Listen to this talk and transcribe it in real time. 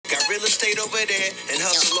real estate over there and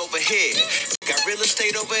hustle over here. Got real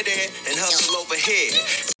estate over there and hustle over here.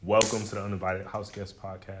 Welcome to the Uninvited House Guest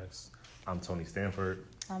Podcast. I'm Tony Stanford.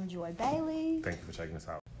 I'm Joy Bailey. Thank you for checking us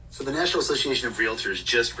out. So the National Association of Realtors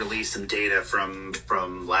just released some data from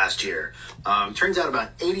last year. Turns out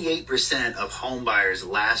about 88% of home buyers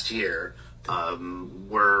last year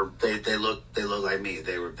they look like me.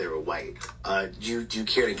 They were white. Do you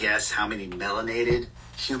care to guess how many melanated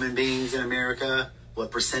human beings in America? What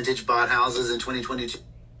percentage bought houses in 2022?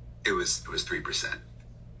 It was 3%.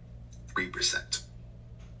 3%.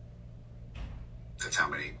 That's how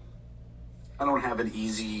many. I don't have an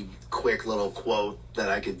easy, quick little quote that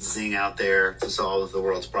I could zing out there to solve the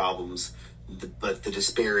world's problems, but the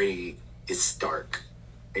disparity is stark,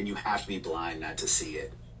 and you have to be blind not to see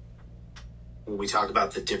it. When we talk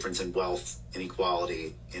about the difference in wealth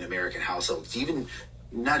inequality in American households, even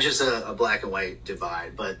not just a black and white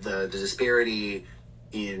divide, but the disparity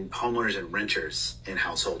in homeowners and renters in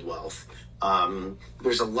household wealth.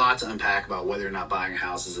 There's a lot to unpack about whether or not buying a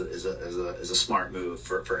house is a smart move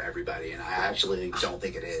for everybody, and I actually don't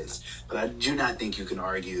think it is. But I do not think you can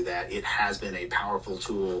argue that it has been a powerful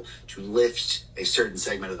tool to lift a certain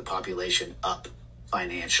segment of the population up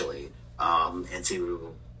financially, and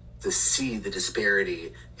to see the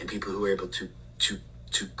disparity in people who are able to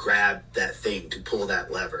grab that thing, to pull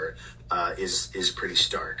that lever, is pretty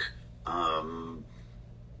stark.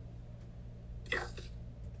 Yeah.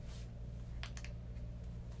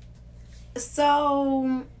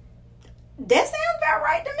 So that sounds about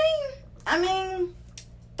right to me. I mean,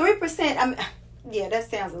 3%. Yeah, that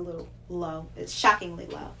sounds a little low. It's shockingly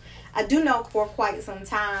low. I do know for quite some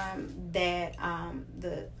time that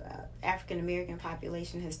the African American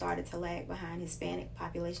population has started to lag behind Hispanic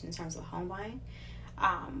population in terms of home buying.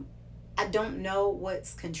 I don't know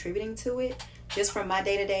what's contributing to it. Just from my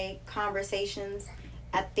day-to-day conversations,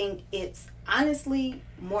 I think it's honestly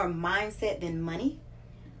more mindset than money.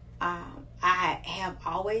 I have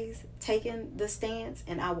always taken the stance,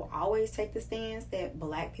 and I will always take the stance that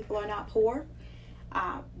black people are not poor.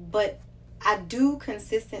 But I do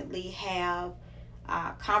consistently have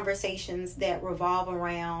conversations that revolve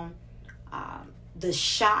around the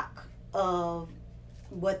shock of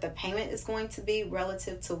what the payment is going to be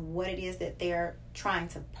relative to what it is that they're trying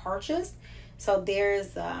to purchase. So there's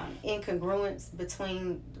incongruence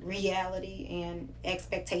between reality and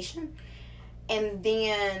expectation. And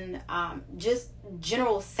then just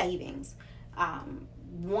general savings.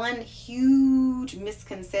 One huge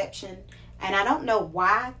misconception, and I don't know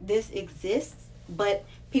why this exists, but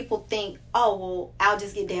people think, oh, well, I'll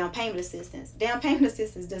just get down payment assistance. Down payment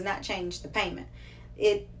assistance does not change the payment.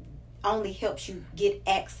 It only helps you get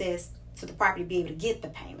access to the property to be able to get the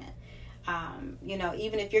payment.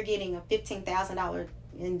 Even if you're getting a $15,000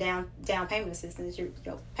 in down payment assistance, your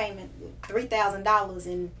payment $3,000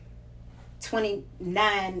 in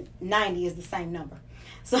 $29.90 is the same number.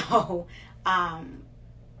 So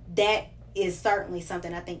that is certainly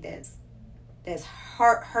something I think that's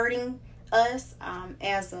hurting us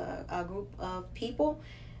as a group of people.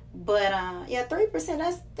 But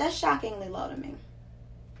 3%, that's shockingly low to me.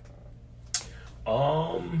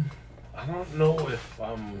 I don't know if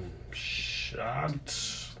I'm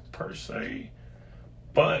shocked per se,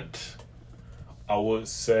 but I would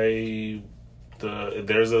say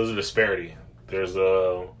there's a disparity.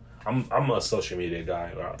 I'm a social media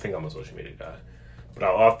guy. Or I think I'm a social media guy, but I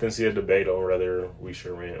often see a debate on whether we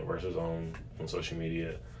should rent versus own on social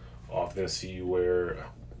media. I often see where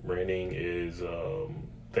renting is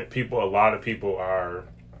that a lot of people are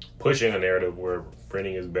pushing a narrative where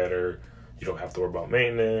renting is better. You don't have to worry about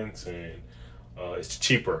maintenance, and it's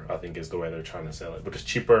cheaper, I think is the way they're trying to sell it. But it's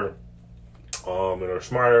cheaper and are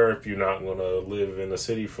smarter if you're not going to live in the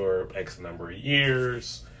city for X number of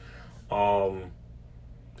years. And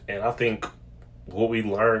I think what we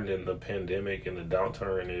learned in the pandemic and the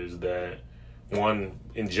downturn is that, one,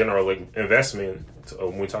 in general, like investment,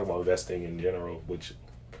 when we talk about investing in general, which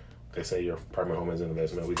they say your primary home is an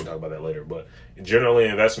investment, we can talk about that later, but generally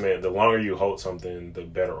investment, the longer you hold something, the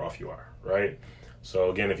better off you are, right?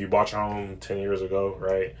 So again, if you bought your home 10 years ago,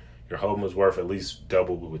 right, your home is worth at least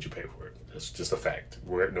double what you paid for it. That's just a fact,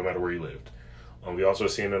 no matter where you lived. We also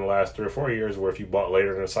seen in the last 3 or 4 years where if you bought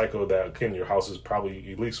later in the cycle, that again, your house is probably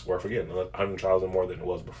at least worth again $100,000 more than it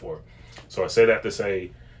was before. So I say that to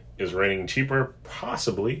say, is renting cheaper?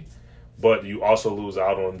 Possibly, but you also lose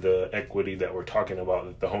out on the equity that we're talking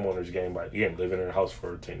about, the homeowners gain by again living in a house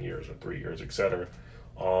for 10 years or 3 years, etc.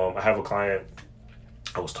 I have a client.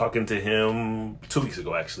 I was talking to him 2 weeks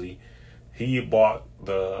ago. Actually, he bought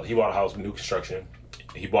a house, new construction.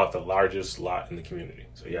 He bought the largest lot in the community.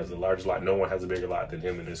 So he has the largest lot. No one has a bigger lot than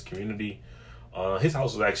him in his community. His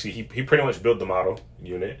house was actually, he pretty much built the model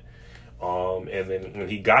unit. And then when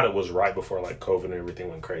he got it was right before like COVID and everything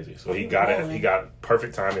went crazy. So he got it. He got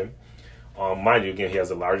perfect timing. Mind you, again, he has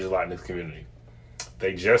the largest lot in his community.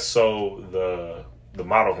 They just sold the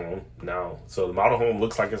model home now. So the model home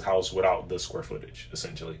looks like his house without the square footage,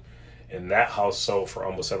 essentially. And that house sold for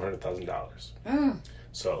almost $700,000.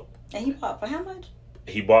 So. And he bought for how much?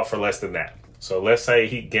 He bought for less than that. So let's say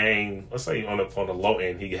he gained, let's say on the low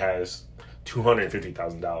end, he has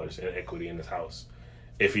 $250,000 in equity in his house.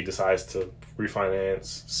 If he decides to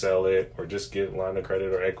refinance, sell it, or just get line of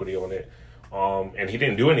credit or equity on it. And he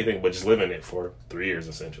didn't do anything but just live in it for 3 years,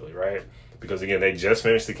 essentially, right? Because, again, they just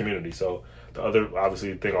finished the community. So the other,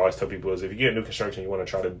 obviously, thing I always tell people is if you get new construction, you want to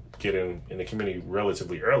try to get in the community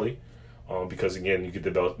relatively early. Because, again, you get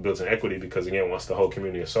the built-in equity because, again, once the whole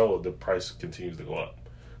community is sold, the price continues to go up.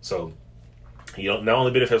 So he not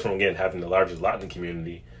only benefits from, again, having the largest lot in the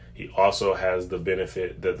community, he also has the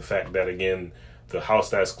benefit that the fact that, again, the house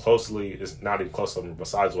that's closely, is not even close to him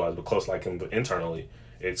size-wise, but close like him but internally,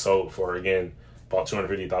 it sold for, again, about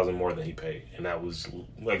 $250,000 more than he paid. And that was,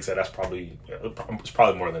 like I said, it's probably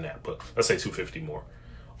more than that, but let's say $250,000 more.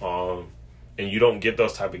 And you don't get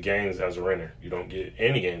those type of gains as a renter. You don't get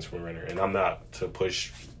any gains from a renter. And I'm not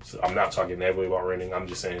talking negatively about renting. I'm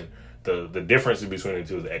just saying the difference between the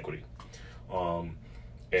two is the equity.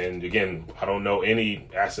 And again, I don't know any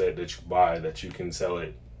asset that you buy that you can sell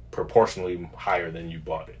it proportionally higher than you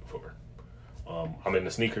bought it for. I'm in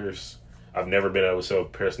the sneakers. I've never been able to sell a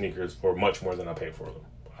pair of sneakers for much more than I paid for them.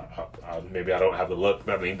 Maybe I don't have the luck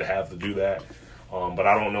that I need to have to do that. But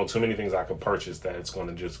I don't know too many things I could purchase that it's going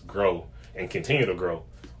to just grow and continue to grow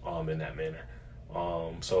in that manner.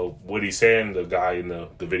 So what he's saying, the guy in the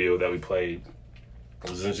video that we played,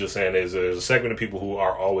 was just saying there's a segment of people who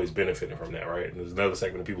are always benefiting from that, right? And there's another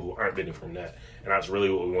segment of people who aren't benefiting from that. And that's really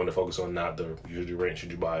what we want to focus on, not the should you rent,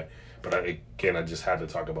 should you buy. But I just had to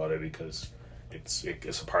talk about it because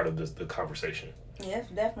it's a part of the conversation. Yeah, it's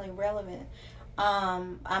definitely relevant.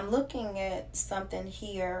 I'm looking at something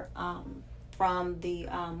here from the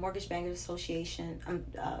Mortgage Bankers Association,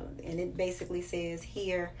 and it basically says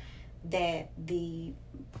here that the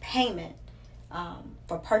payment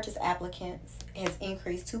for purchase applicants has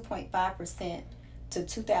increased 2.5% to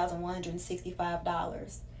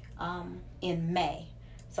 $2,165 in May.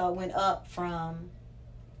 So it went up from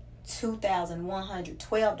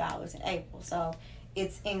 $2,112 in April. So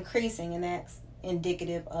it's increasing, and that's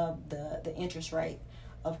indicative of the interest rate,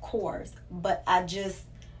 of course. But I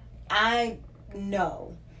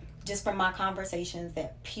know just from my conversations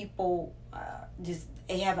that people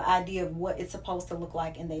they have an idea of what it's supposed to look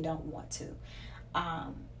like and they don't want to. I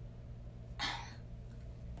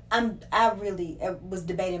really was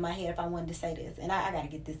debating in my head if I wanted to say this, and I got to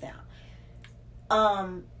get this out.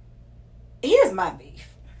 Here's my beef.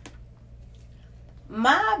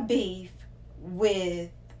 My beef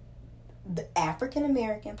with the African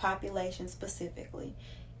American population specifically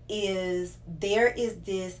is there is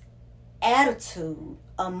this attitude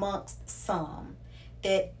amongst some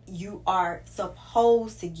that you are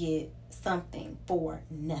supposed to get something for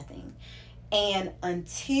nothing. And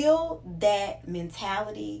until that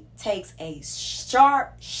mentality takes a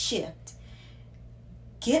sharp shift,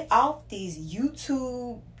 get off these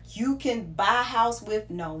YouTube, you can buy a house with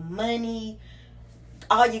no money.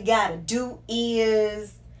 All you gotta do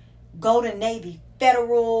is go to Navy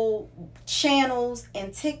Federal channels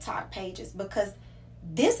and TikTok pages, because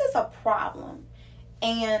this is a problem.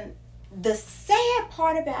 And the sad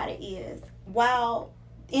part about it is, while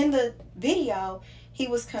in the video he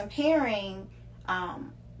was comparing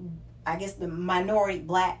I guess the minority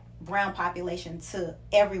black brown population to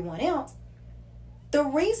everyone else, the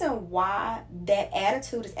reason why that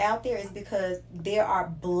attitude is out there is because there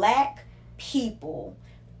are black people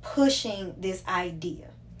pushing this idea.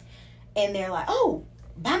 And they're like, oh,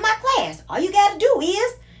 buy my class. All you got to do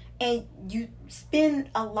is, and you spend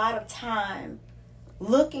a lot of time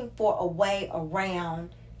looking for a way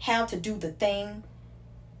around how to do the thing,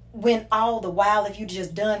 when all the while, if you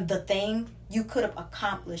just done the thing, you could have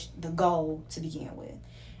accomplished the goal to begin with.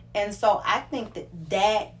 And so I think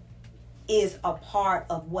that is a part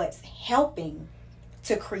of what's helping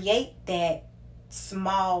to create that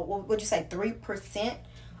small, what would you say, 3%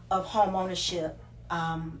 of home ownership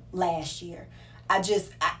last year.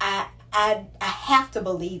 I have to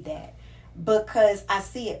believe that, because I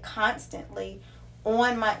see it constantly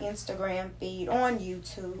on my Instagram feed, on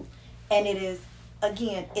YouTube, and it is,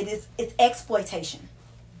 again, it's exploitation.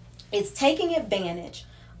 It's taking advantage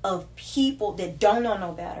of people that don't know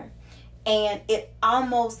no better, And it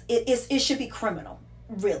should be criminal,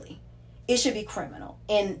 really. It should be criminal.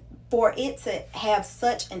 And for it to have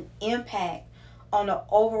such an impact on the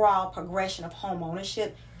overall progression of home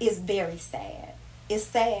ownership is very sad. It's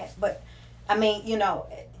sad, but I mean,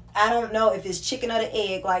 I don't know if it's chicken or the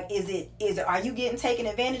egg. Like, are you getting taken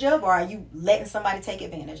advantage of, or are you letting somebody take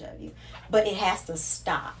advantage of you? But it has to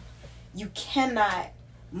stop. You cannot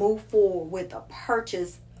move forward with a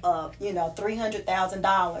purchase of,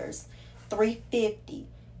 $300,000, $350,000,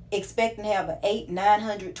 expecting to have an $800,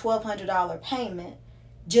 $900, $1,200 payment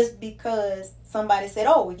just because somebody said,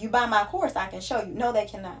 "Oh, if you buy my course, I can show you." No, they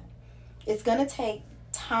cannot. It's gonna take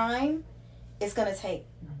time. It's gonna take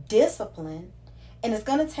discipline. And it's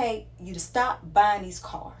going to take you to stop buying these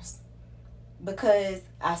cars. Because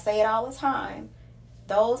I say it all the time,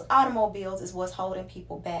 those automobiles is what's holding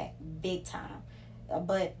people back big time.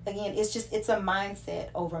 But again, it's a mindset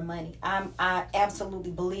over money. I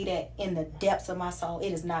absolutely believe that in the depths of my soul.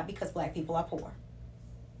 It is not because black people are poor.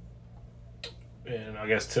 And I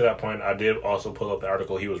guess to that point, I did also pull up the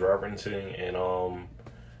article he was referencing, and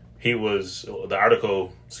the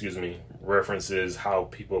article references how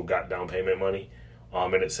people got down payment money.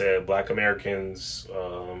 And it said Black Americans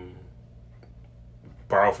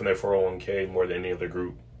borrow from their 401k more than any other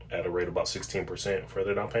group at a rate of about 16% for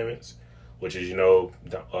their down payments, which is,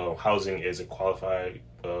 housing is a qualified,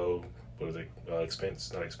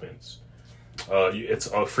 expense, not expense. It's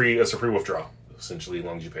a free withdrawal, essentially, as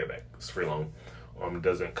long as you pay it back. It's a free loan. It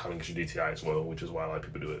doesn't come against your DTI as well, which is why a lot of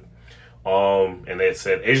people do it. And they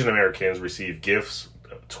said Asian Americans receive gifts,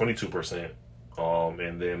 22%.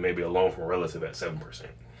 And then maybe a loan from a relative at 7%.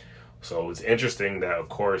 So it's interesting that, of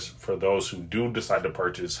course, for those who do decide to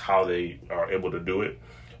purchase, how they are able to do it.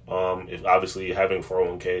 If obviously having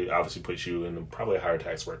 401k obviously puts you in probably a higher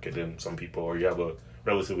tax bracket than some people, or you have a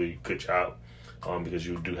relatively good job, because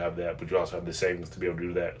you do have that, but you also have the savings to be able to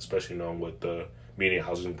do that, especially knowing what the median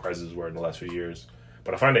housing prices were in the last few years.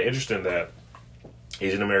 But I find it interesting that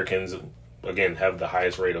Asian Americans, again, have the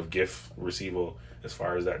highest rate of gift receivable as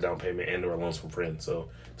far as that down payment and or loans from friends. So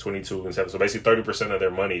 22 and 7. So basically 30% of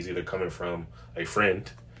their money is either coming from a friend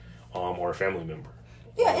or a family member.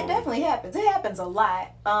 Yeah, it definitely happens. It happens a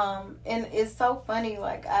lot. And it's so funny.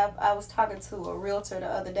 Like, I was talking to a realtor the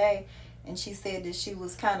other day, and she said that she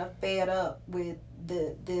was kind of fed up with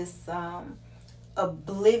this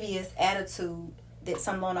oblivious attitude that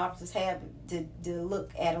some loan officers have to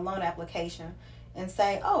look at a loan application and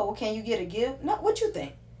say, "Oh, can you get a gift?" No, what you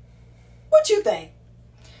think? What you think?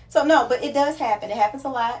 So no, but it does happen. It happens a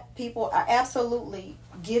lot. People are absolutely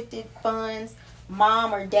gifted funds.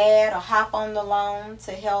 Mom or dad will hop on the loan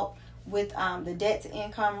to help with the debt to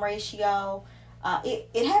income ratio.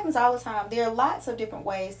 It happens all the time. There are lots of different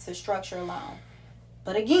ways to structure a loan.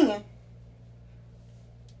 But again,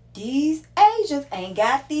 these Asians ain't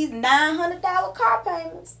got these $900 car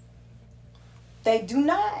payments. They do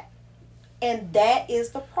not. And that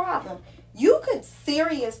is the problem. You could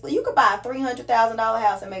buy a $300,000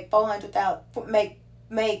 house and make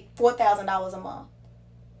 $4,000 a month.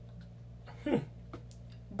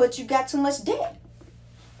 But you got too much debt.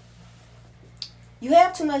 You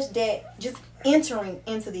have too much debt just entering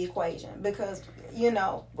into the equation because,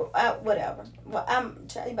 whatever. Well,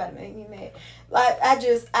 you about to make me mad. Like, I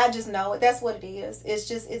just know it. That's what it is.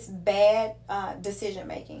 It's bad decision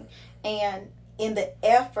making. And in the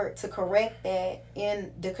effort to correct that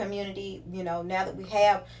in the community, now that we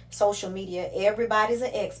have social media, everybody's an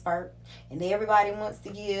expert and everybody wants to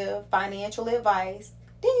give financial advice.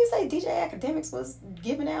 Didn't you say DJ Academics was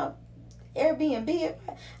giving out Airbnb?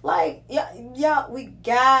 Like, y'all, we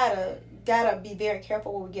gotta be very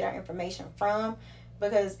careful where we get our information from,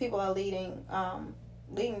 because people are leading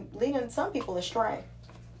some people astray.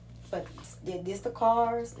 But it's the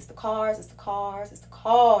cars.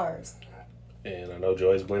 And I know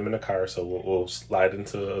Joy's blaming the car, so we'll slide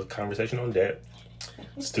into a conversation on debt.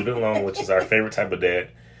 Student loan, which is our favorite type of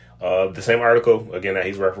debt. The same article, again, that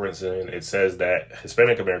he's referencing, it says that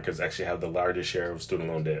Hispanic Americans actually have the largest share of student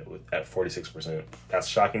loan debt at 46%. That's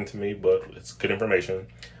shocking to me, but it's good information.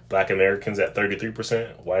 Black Americans at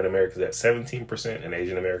 33%, white Americans at 17%, and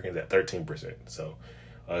Asian Americans at 13%. So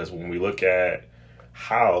when we look at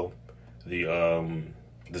how the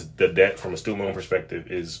debt from a student loan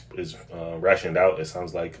perspective is rationed out, it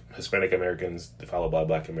sounds like Hispanic Americans followed by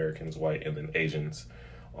Black Americans, white, and then Asians,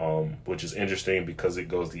 which is interesting because it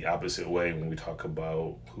goes the opposite way when we talk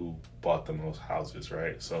about who bought the most houses,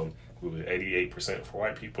 right? So we were 88% for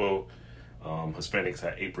white people, Hispanics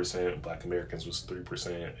had 8%, Black Americans was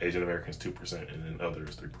 3%, Asian Americans 2%, and then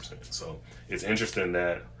others 3%. So it's interesting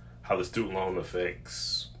that how the student loan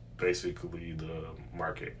affects basically the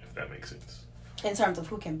market, if that makes sense. In terms of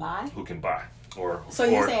who can buy? Who can buy. So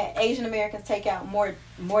you're saying Asian Americans take out more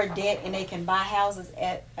debt and they can buy houses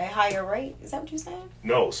at a higher rate? Is that what you're saying?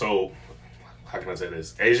 No. So how can I say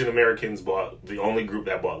this? Asian Americans bought the only group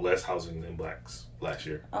that bought less housing than blacks last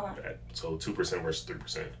year. Okay. So 2% versus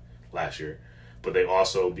 3% last year. But they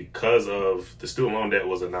also, because of the student loan debt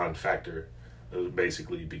was a non-factor,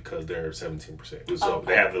 basically because they're 17%. So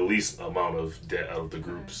they have the least amount of debt out of the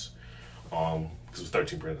groups. Because it was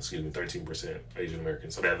 13% Asian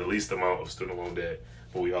Americans. So they have the least amount of student loan debt,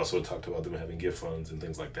 but we also talked about them having gift funds and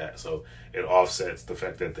things like that. So it offsets the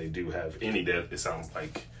fact that they do have any debt, it sounds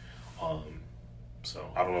like. So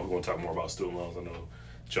I don't know if we're going to talk more about student loans. I know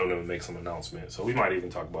Jonah would make some announcement, so we might even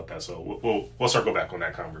talk about that. So we'll circle back on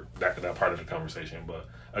that part of the conversation. But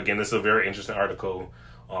again, this is a very interesting article.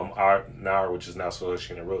 NAR, which is National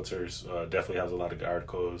Association of Realtors, definitely has a lot of good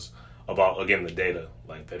articles about, again, the data.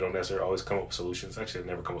 Like, they don't necessarily always come up with solutions. Actually, they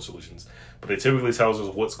never come up with solutions. But they typically tells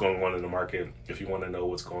us what's going on in the market. If you want to know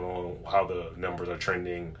what's going on, how the numbers are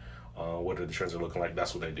trending, what the trends are looking like,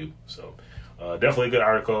 that's what they do. So definitely a good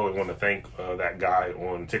article. I want to thank that guy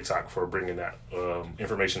on TikTok for bringing that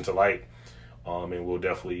information to light. And we'll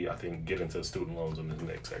definitely, I think, get into student loans in the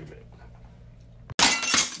next segment.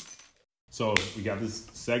 So we got this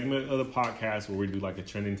segment of the podcast where we do like a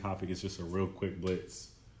trending topic. It's just a real quick blitz.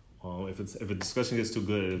 If a discussion gets too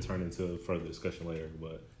good, it'll turn into further discussion later.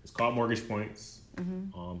 But it's called Mortgage Points.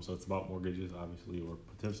 So it's about mortgages, obviously, or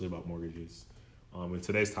potentially about mortgages. And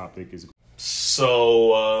today's topic is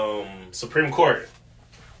Supreme Court.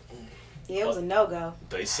 Yeah, it was a no-go.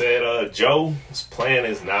 They said Joe's plan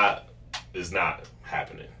is not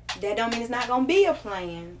happening. That don't mean it's not going to be a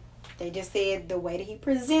plan. They just said the way that he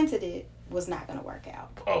presented it was not going to work out.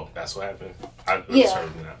 Oh, that's what happened? I just heard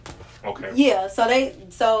that. Okay. Yeah,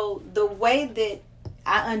 so the way that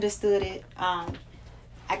I understood it,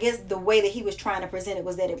 I guess the way that he was trying to present it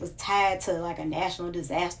was that it was tied to like a national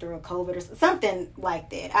disaster or COVID or something like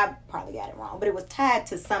that. I probably got it wrong, but it was tied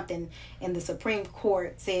to something, and the Supreme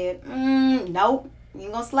Court said, nope, you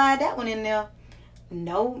ain't going to slide that one in there.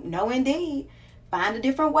 No, indeed. Find a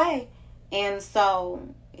different way. And so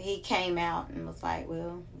he came out and was like,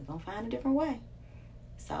 well, we're going to find a different way.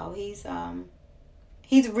 So he's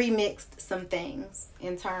remixed some things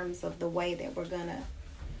in terms of the way that we're going to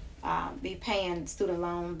be paying student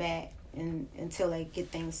loan back until they get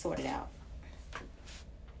things sorted out.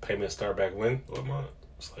 Payments start back when? What month?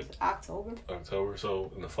 It's like October,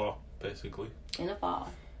 so in the fall, basically. In the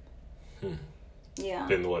fall. Yeah.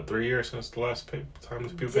 Been, 3 years since the last time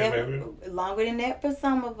people paid payment? Longer than that for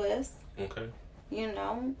some of us. Okay. You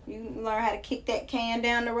know, you learn how to kick that can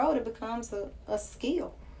down the road, it becomes a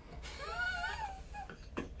skill.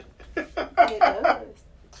 It does.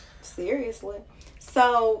 Seriously.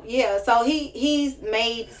 So, yeah, so he's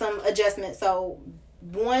made some adjustments. So,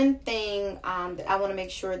 one thing that I want to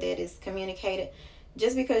make sure that is communicated,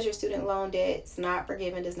 just because your student loan debt's not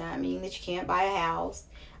forgiven does not mean that you can't buy a house.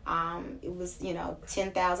 It was, $10,000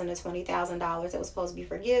 to $20,000 that was supposed to be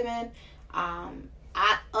forgiven. I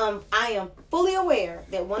am fully aware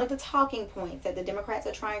that one of the talking points that the Democrats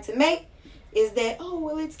are trying to make is that,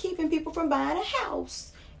 it's keeping people from buying a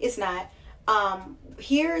house. It's not.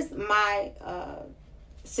 Here's my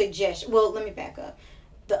suggestion. Well, let me back up.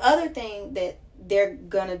 The other thing that they're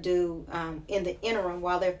going to do in the interim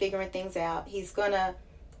while they're figuring things out, he's going to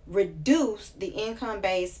reduce the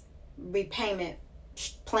income-based repayment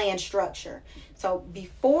plan structure. So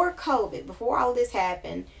before COVID, before all this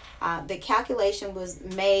happened, the calculation was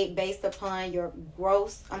made based upon your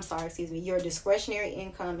your discretionary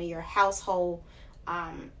income and your household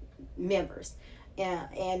members.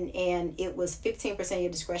 And it was 15% of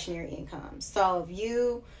your discretionary income. So if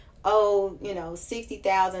you owe,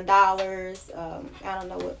 $60,000, I don't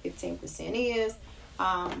know what 15% is.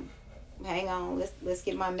 Hang on, let's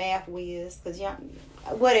get my math whiz, because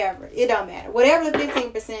whatever, it don't matter. Whatever the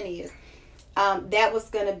 15% is, that was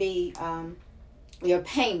going to be your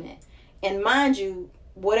payment. And mind you,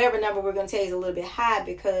 whatever number we're going to tell you is a little bit high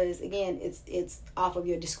because, again, it's off of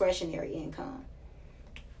your discretionary income.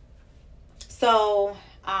 So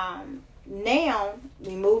now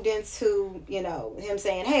we moved into, him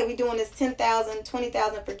saying, hey, we're doing this $10,000,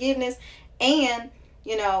 $20,000 forgiveness. And,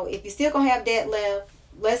 if you're still going to have debt left,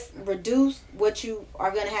 let's reduce what you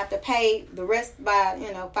are going to have to pay the rest by,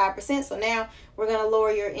 5%. So now we're going to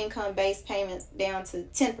lower your income-based payments down to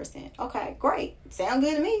 10%. Okay, great. Sound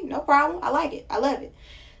good to me. No problem. I like it. I love it.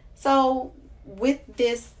 So with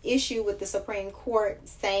this issue with the Supreme Court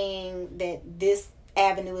saying that this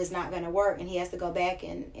avenue is not going to work and he has to go back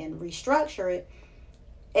and restructure it,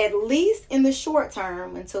 at least in the short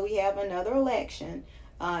term, until we have another election,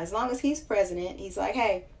 as long as he's president, he's like,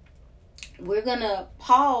 hey, we're going to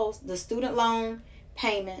pause the student loan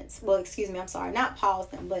payments. Well, excuse me, I'm sorry, not pause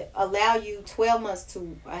them, but allow you 12 months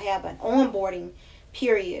to have an onboarding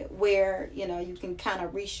period where, you know, you can kind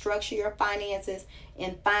of restructure your finances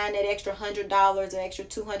and find that extra $100 or extra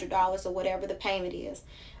 $200 or whatever the payment is,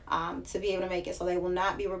 to be able to make it. So they will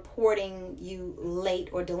not be reporting you late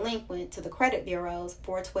or delinquent to the credit bureaus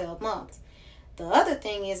for 12 months. The other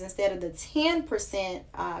thing is, instead of the 10%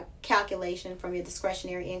 calculation from your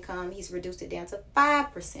discretionary income, he's reduced it down to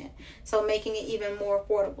 5%. So making it even more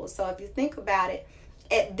affordable. So if you think about it,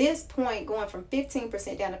 at this point, going from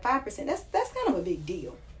 15% down to 5%, that's kind of a big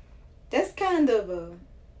deal. That's kind of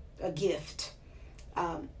a gift.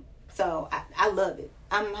 So I love it.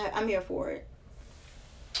 I'm here for it.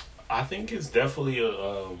 I think it's definitely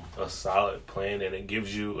a solid plan, and it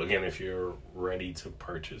gives you, again, if you're ready to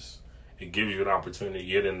purchase, it gives you an opportunity to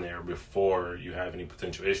get in there before you have any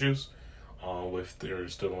potential issues with your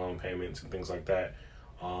student loan payments and things like that.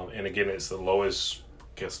 And again, it's the lowest,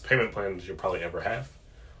 payment plan that you'll probably ever have.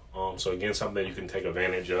 So again, something you can take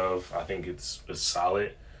advantage of. I think it's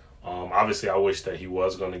solid. Obviously, I wish that he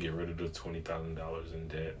was going to get rid of the $20,000 in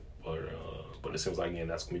debt, but it seems like, again,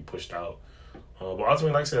 that's going to be pushed out. But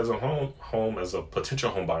ultimately, like I said, as as a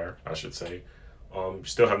potential home buyer, I should say, you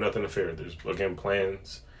still have nothing to fear. There's, again,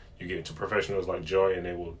 plans. You get to professionals like Joy, and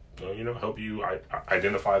they will, help you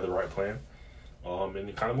identify the right plan, and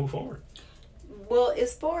you kind of move forward. Well,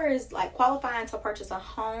 as far as like qualifying to purchase a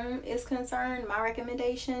home is concerned, my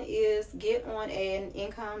recommendation is get on an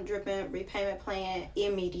income-driven repayment plan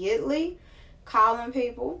immediately. Calling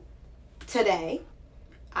people today.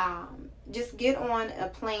 Just get on a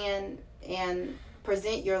plan and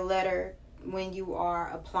present your letter when you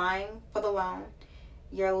are applying for the loan.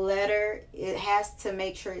 Your letter, it has to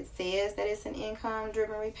make sure it says that it's an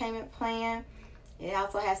income-driven repayment plan. It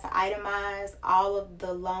also has to itemize all of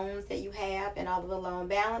the loans that you have and all of the loan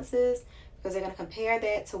balances, because they're going to compare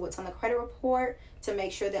that to what's on the credit report to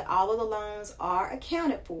make sure that all of the loans are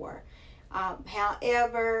accounted for.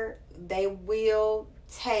 However, they will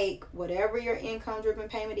take whatever your income-driven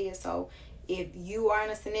payment is. So if you are in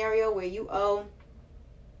a scenario where you owe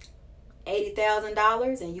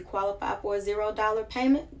 $80,000 and you qualify for a $0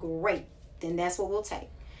 payment, great. Then that's what we'll take.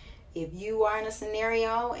 If you are in a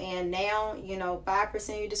scenario and now, 5%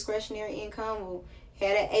 of your discretionary income will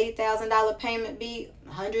have that $80,000 payment be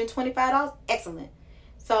 $125, excellent.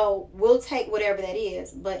 So we'll take whatever that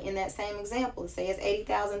is. But in that same example, say it's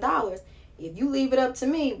 $80,000. If you leave it up to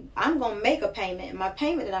me, I'm going to make a payment. And my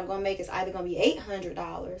payment that I'm going to make is either going to be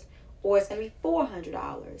 $800 or it's going to be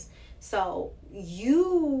 $400. So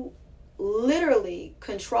you literally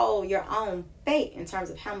control your own fate in terms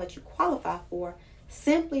of how much you qualify for,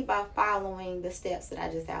 simply by following the steps that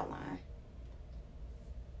I just outlined.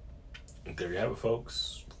 There you have it,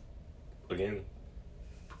 folks. Again,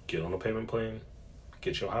 get on a payment plan,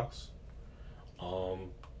 get your house.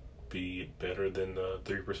 Be better than the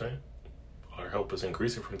 3%, or help us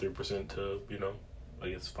increase it from 3% to, I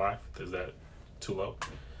guess 5. Is that too low?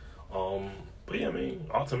 But yeah,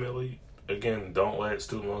 ultimately, again, don't let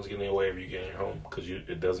student loans get in the way of you getting your home, because you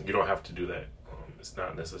don't have to do that. It's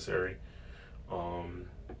not necessary.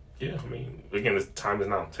 Again, this time is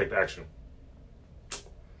now. Take the action.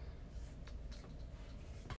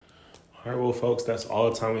 All right, well, folks, that's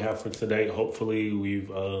all the time we have for today. Hopefully, we've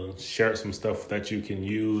shared some stuff that you can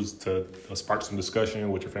use to spark some discussion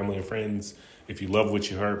with your family and friends. If you love what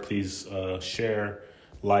you heard, please share,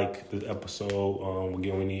 like the episode.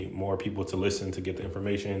 Again, we need more people to listen to get the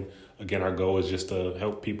information. Again, our goal is just to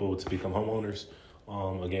help people to become homeowners.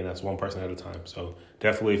 Again, that's one person at a time. So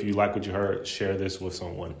definitely, if you like what you heard, share this with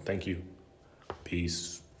someone. Thank you.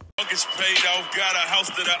 Peace. Mortgage paid off, got a house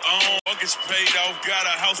that I own. Mortgage paid off, got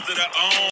a house that I own.